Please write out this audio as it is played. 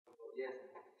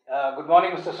Good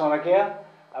morning, Mr. Sonakia.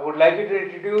 I would like you to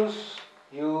introduce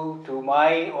you to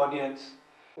my audience.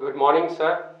 Good morning,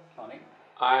 sir. Morning.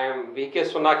 I am V.K.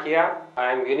 Sonakia.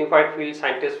 I am Unified Field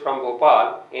Scientist from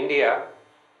Bhopal, India,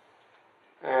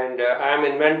 and I am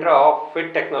inventor of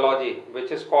FIT technology,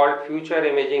 which is called Future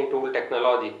Imaging Tool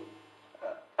Technology.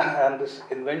 And this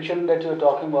invention that you're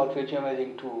talking about, future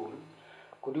imaging tool,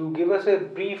 could you give us a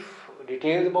brief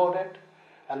details about it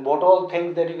and what all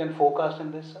things that you can forecast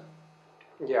in this, sir?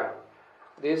 Yeah,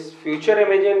 this Future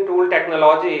Imaging Tool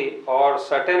Technology or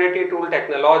Certainty Tool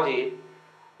Technology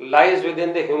lies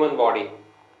within the human body.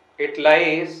 It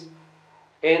lies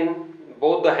in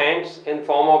both the hands in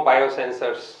form of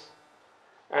biosensors.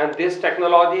 And this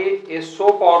technology is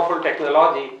so powerful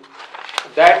technology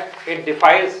that it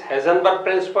defies Heisenberg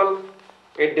principle,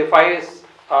 it defies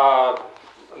law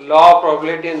of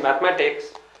probability in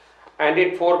mathematics, and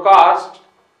it forecasts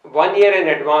 1 year in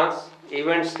advance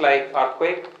events like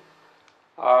earthquake,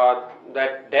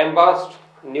 that dam burst,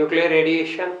 nuclear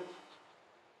radiation,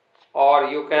 or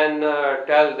you can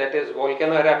tell that is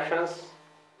volcano eruptions,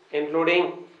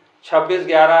 including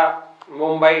 26/11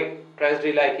 Mumbai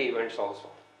tragedy like events also.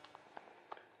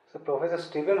 So Professor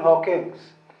Stephen Hawking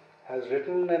has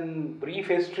written in Brief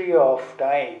History of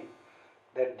Time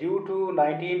that due to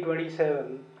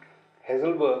 1927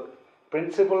 Heisenberg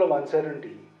principle of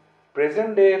uncertainty,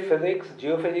 present day physics,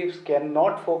 geophysics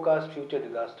cannot forecast future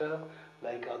disaster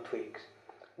like earthquakes.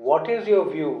 What is your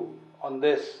view on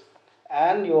this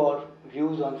and your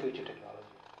views on future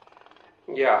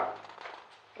technology? Yeah,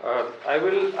 I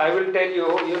will tell you.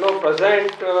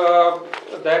 Present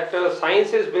that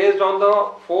science is based on the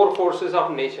four forces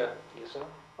of nature. Yes, sir.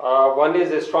 One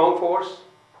is a strong force,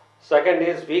 second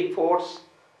is weak force,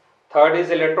 third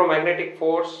is electromagnetic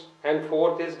force, and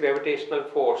fourth is gravitational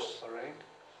force. All right.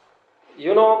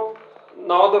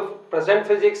 Now the present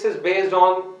physics is based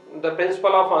on the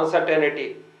principle of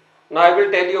uncertainty. Now I will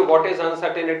tell you what is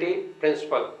uncertainty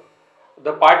principle.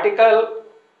 The particle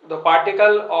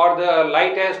or the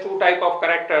light has two type of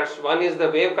characters. One is the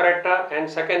wave character and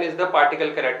second is the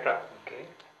particle character. Okay.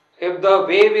 If the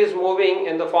wave is moving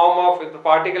in the form of, if the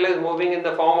particle is moving in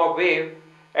the form of wave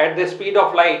at the speed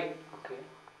of light, Okay.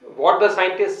 what the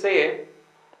scientists say,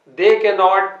 they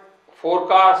cannot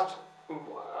forecast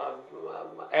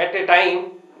at a time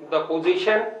the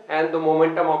position and the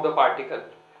momentum of the particle.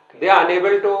 Okay. They are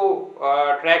unable to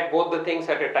track both the things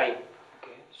at a time.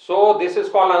 Okay. So this is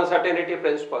called uncertainty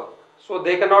principle. So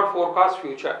they cannot forecast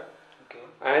future. Okay.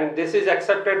 And this is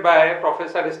accepted by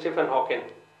Professor Stephen Hawking.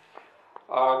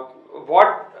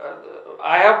 What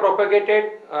I have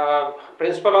propagated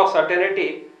principle of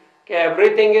certainty, that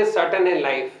everything is certain in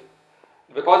life.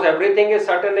 Because everything is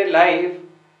certain in life,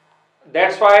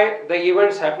 that's why the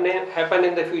events happen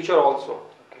in the future also.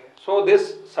 Okay. So this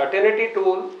certainty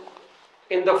tool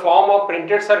in the form of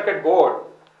printed circuit board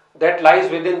that lies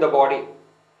within the body.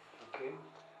 Okay.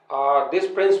 This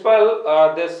principle,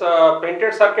 this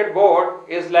printed circuit board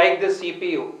is like the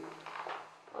CPU.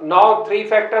 Now three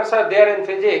factors are there in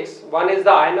physics. One is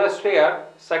the ionosphere,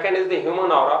 second is the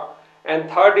human aura, and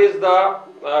third is the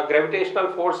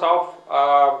gravitational force of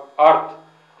Earth.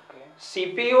 Okay.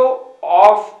 CPU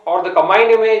of or the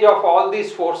combined image of all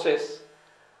these forces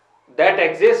that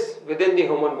exists within the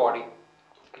human body,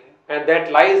 Okay. and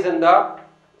that lies in the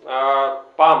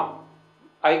palm.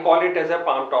 I call it as a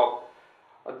palm top.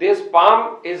 This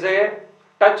palm is a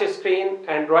touch screen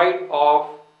Android of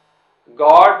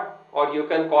God, or you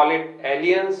can call it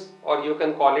aliens, or you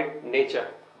can call it nature.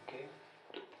 Okay.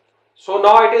 So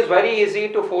now it is very easy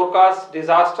to forecast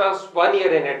disasters 1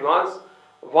 year in advance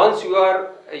once you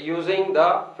are using the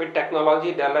FIT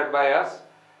technology developed by us.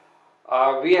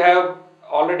 We have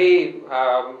already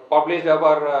published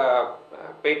our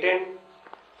patent,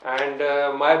 and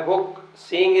my book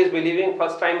Seeing is Believing,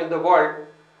 first time in the world,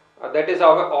 that is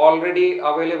already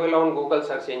available on Google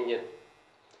search engine.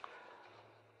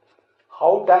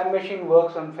 How time machine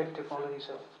works on FIT technology,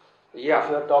 sir? Yeah. If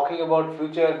you are talking about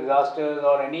future disasters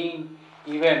or any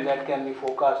event that can be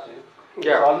forecasted,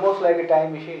 Yeah. it's almost like a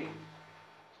time machine.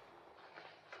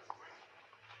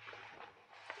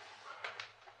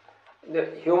 The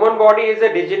human body is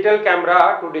a digital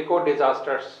camera to decode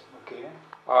disasters. Okay.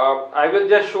 I will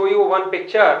just show you one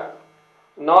picture.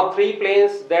 Now three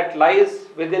planes that lies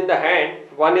within the hand.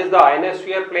 One is the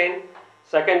ionosphere plane,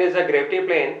 second is the gravity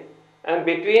plane, and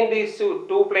between these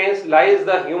two planes lies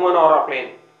the human aura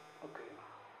plane. Okay.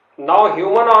 Now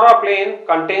human aura plane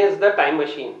contains the time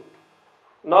machine.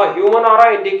 Now human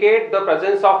aura indicates the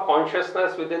presence of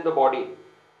consciousness within the body.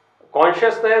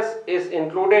 Consciousness is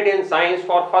included in science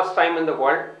for first time in the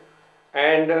world,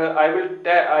 and I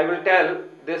will tell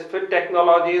this fit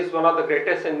technology is one of the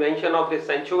greatest invention of this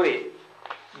century,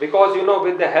 because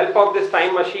with the help of this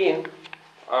time machine,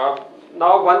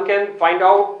 now one can find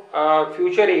out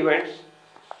future events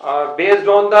based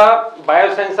on the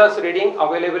biosensors reading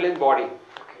available in body. Okay.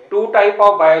 Two type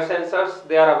of biosensors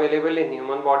they are available in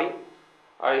human body,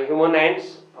 human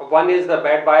hands. One is the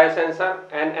bad biosensor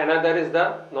and another is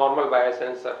the normal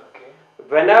biosensor. Okay.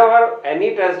 Whenever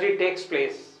any tragedy takes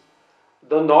place,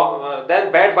 then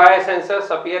bad biosensors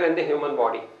appear in the human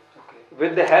body. Okay.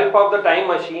 With the help of the time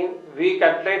machine, we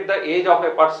calculate the age of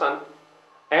a person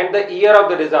and the year of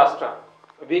the disaster.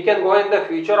 We can go in the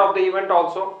future of the event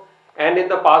also and in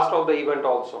the past of the event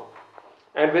also.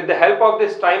 And with the help of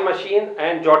this time machine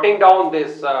and jotting down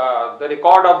this the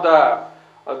record of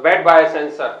the bed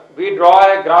biosensor, we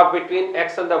draw a graph between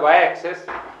x and the y axis,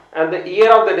 and the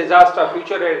year of the disaster,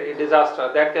 future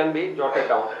disaster, that can be jotted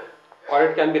down or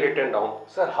it can be written down.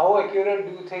 Sir, how accurate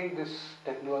do you think this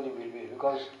technology will be?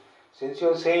 Because since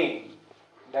you are saying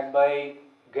that by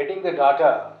getting the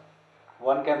data,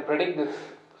 one can predict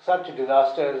such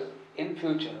disasters in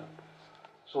future.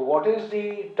 So what is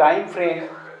the time frame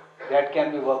that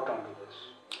can be worked onto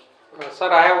this?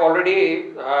 Sir, I have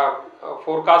already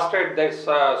forecasted this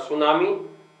tsunami.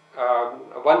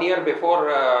 1 year before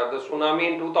the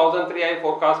tsunami in 2003, I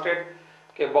forecasted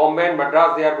that Bombay and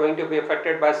Madras, they are going to be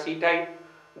affected by sea tide.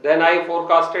 Then I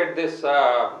forecasted this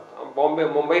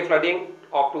Mumbai flooding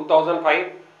of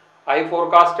 2005. I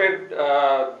forecasted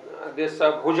this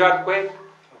Bhuj earthquake.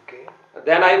 Okay.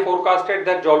 Then I forecasted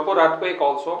that Jodhpur earthquake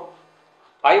also.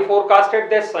 I forecasted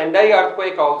the Sendai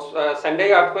earthquake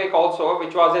also,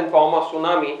 which was in form of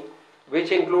tsunami,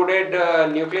 which included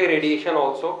nuclear radiation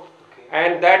also. Okay.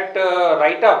 And that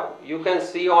write-up you can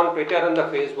see on Twitter and the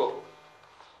Facebook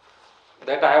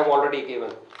that I have already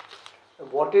given.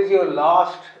 What is your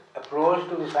last approach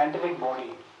to the scientific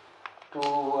body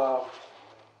to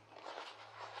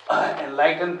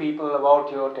enlighten people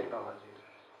about your technology?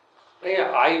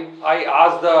 Yeah, I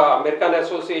asked the American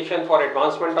Association for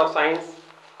Advancement of Science,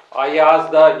 I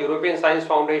asked the European Science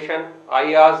Foundation,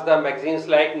 I asked the magazines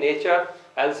like Nature,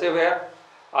 Elsevier,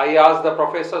 I asked the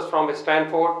professors from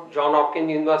Stanford, Johns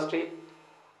Hopkins University,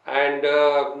 and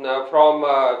from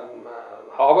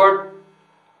Harvard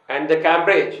and the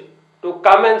Cambridge to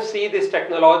come and see this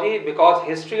technology, because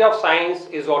history of science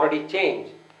is already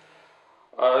changed.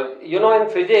 In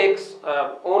physics,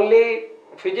 only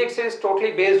physics is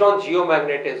totally based on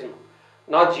geomagnetism.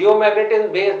 Now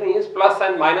geomagnetism base means plus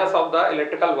and minus of the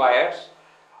electrical wires.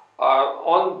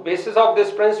 On basis of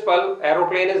this principle,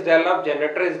 aeroplane is developed,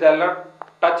 generator is developed,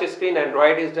 touch screen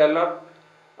Android is developed,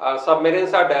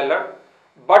 submarines are developed.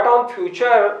 But on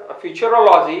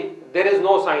futurology, there is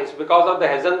no science because of the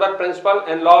Heisenberg principle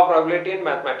and law of probability in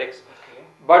mathematics. Okay.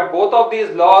 But both of these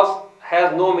laws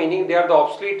has no meaning, they are the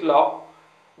obsolete law,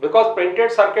 because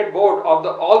printed circuit board of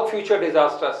all future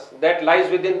disasters that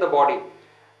lies within the body,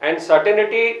 and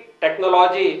certainty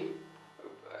technology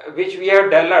which we have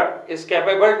developed is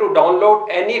capable to download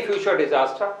any future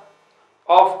disaster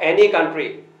of any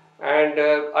country. And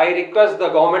I request the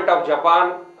government of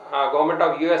Japan, government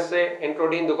of USA,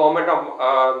 including the government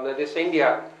of this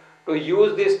India, to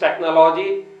use this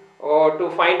technology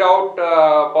to find out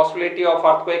possibility of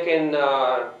earthquake in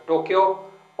Tokyo,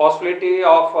 possibility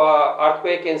of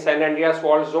earthquake in San Andreas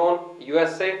Fault Zone,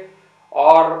 USA,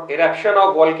 or eruption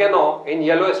of volcano in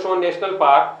Yellowstone National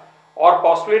Park, or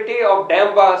possibility of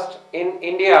dam burst in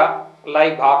India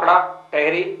like Bhakra,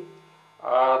 Tehri,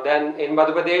 then in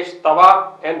Madhya Pradesh,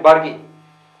 Tawa and Bargi.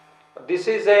 This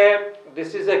is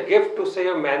a gift to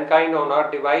save mankind on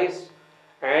our device,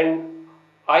 and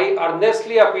I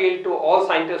earnestly appeal to all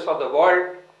scientists of the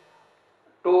world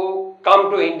to come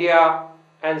to India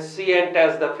and see and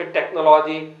test the fit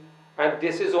technology. And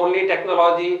this is only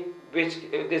technology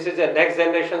this is a next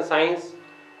generation science,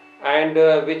 and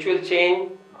which will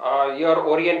change your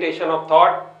orientation of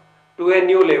thought to a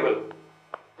new level.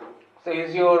 So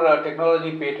is your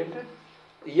technology patented?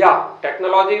 Yeah,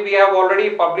 technology we have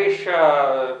already published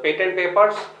patent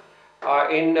papers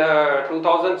in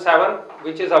 2007,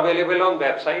 which is available on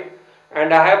website,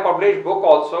 and I have published book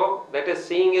also, that is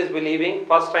Seeing is Believing,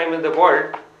 first time in the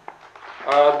world.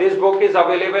 This book is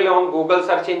available on Google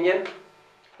search engine,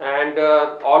 and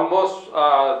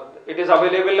it is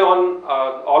available on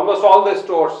almost all the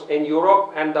stores in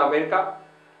Europe and America,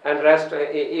 and rest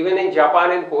even in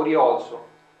Japan and Korea also.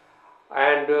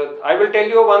 And I will tell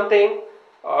you one thing,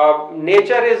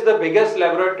 nature is the biggest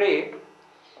laboratory,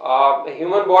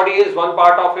 human body is one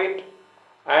part of it,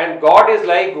 and God is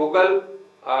like Google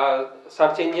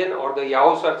search engine or the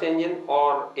Yahoo search engine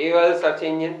or AOL search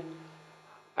engine,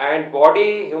 and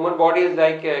human body is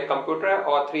like a computer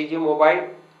or 3G mobile.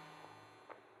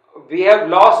 We have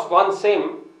lost one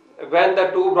SIM when the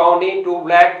two brownie, two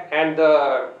black and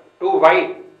the two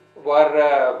white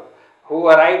were who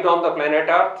arrived on the planet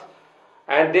Earth,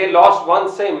 and they lost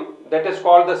one SIM that is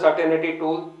called the certainty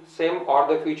tool SIM or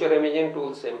the future imaging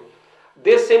tool SIM.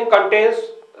 This SIM contains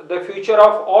the future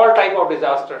of all type of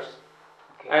disasters,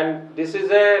 and this is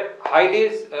a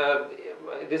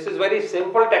this is very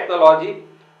simple technology.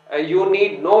 You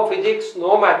need no physics,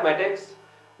 no mathematics,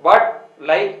 but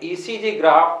like ECG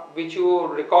graph which you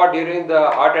record during the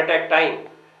heart attack time,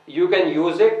 you can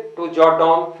use it to jot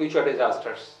down future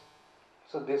disasters.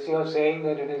 So this you are saying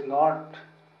that it is not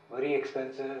very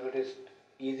expensive, it is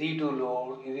easy to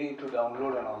load, easy to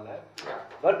download and all that. Yeah.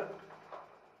 But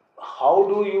how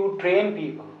do you train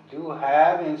people? Do you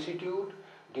have institute?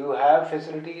 Do you have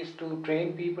facilities to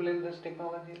train people in this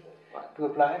technology to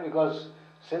apply? Because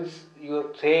since you are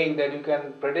saying that you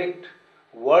can predict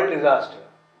world disaster,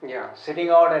 Yeah. sitting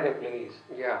out at a place,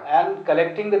 Yeah. and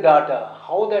collecting the data,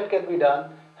 how that can be done?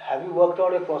 Have you worked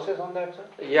out a process on that, sir?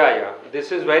 Yeah.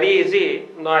 This is very easy.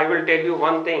 Now I will tell you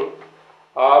one thing.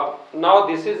 Now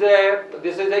this is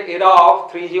a era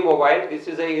of 3G mobile. This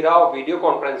is a era of video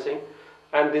conferencing,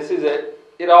 and this is a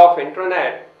era of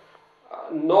internet.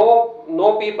 No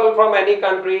people from any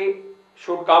country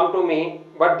should come to me,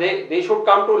 but they should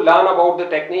come to learn about the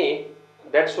technique.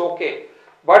 That's okay.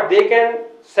 But they can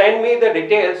send me the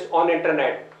details on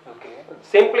internet. Okay.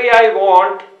 Simply I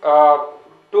want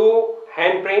two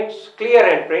handprints, clear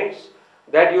handprints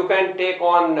that you can take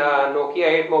on Nokia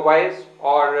 8 mobiles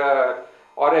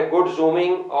or a good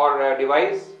zooming or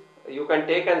device. You can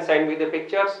take and send me the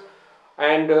pictures,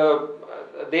 and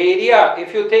the area,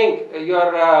 if you think your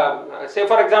say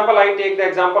for example, I take the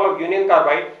example of Union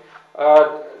Carbide.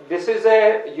 This is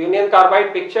a Union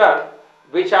Carbide picture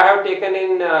which I have taken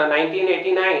in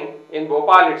 1989 in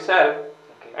Bhopal itself.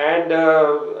 Okay. And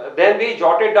then we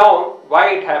jotted down why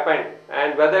it happened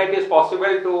and whether it is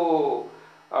possible to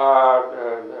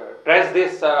trace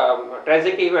this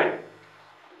tragic event.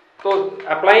 So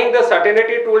applying the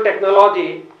certainty tool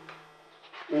technology,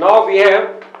 now we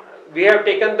have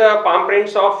taken the palm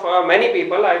prints of many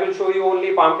people. I will show you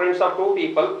only palm prints of 2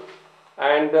 people,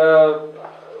 and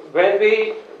when we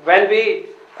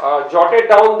jotted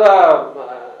down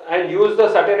and used the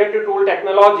certainty tool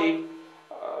technology,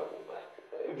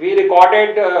 we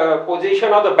recorded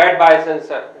position of the bed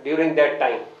biosensor during that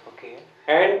time. Okay.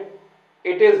 And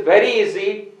it is very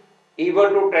easy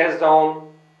even to trace down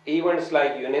events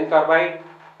like Union Carbide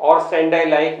or Sendai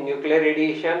like nuclear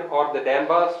radiation or the dam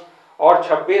burst or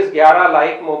 26/11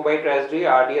 like Mumbai tragedy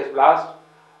RDX blast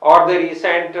or the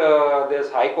recent this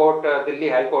Delhi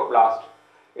High Court blast.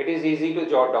 It is easy to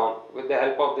jot down with the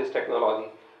help of this technology.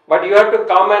 But you have to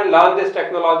come and learn this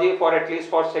technology for at least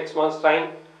for 6 months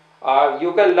time.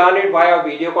 You can learn it via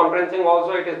video conferencing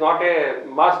also. It is not a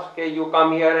must that you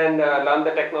come here and learn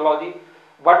the technology.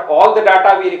 But all the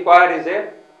data we require is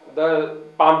the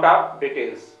pumped up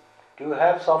details. Do you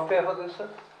have software for this, sir?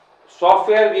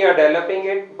 Software we are developing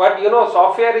it, but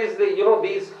software is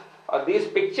these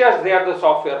pictures, they are the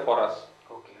software for us.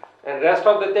 Okay. And rest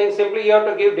of the things, simply you have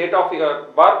to give date of your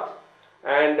birth,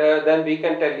 and then we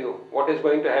can tell you what is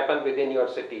going to happen within your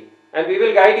city, and we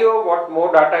will guide you what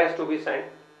more data is to be sent.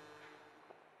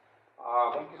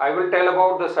 I will tell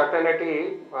about the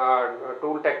certainty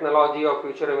tool technology or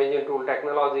future imaging tool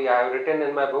technology. I have written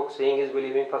in my book, Seeing is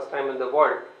Believing, First Time in the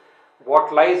World.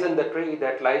 What lies in the tree,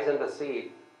 that lies in the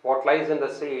seed. What lies in the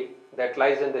seed, that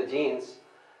lies in the genes.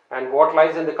 And what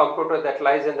lies in the computer, that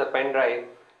lies in the pen drive.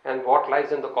 And what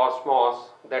lies in the cosmos,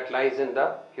 that lies in the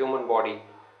human body.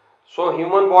 So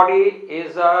human body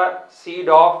is a seed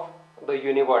of the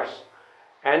universe,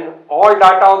 and all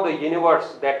data of the universe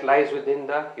that lies within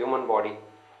the human body.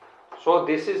 So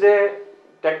this is a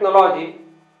technology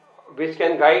which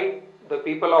can guide the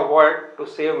people of world to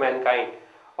save mankind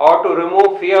or to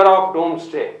remove fear of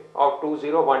doomsday of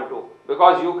 2012,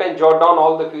 because you can jot down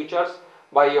all the futures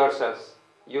by yourselves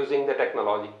using the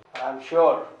technology. I am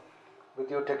sure with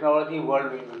your technology,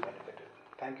 world will be benefited.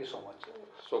 Thank you so much, sir.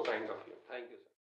 So kind of you.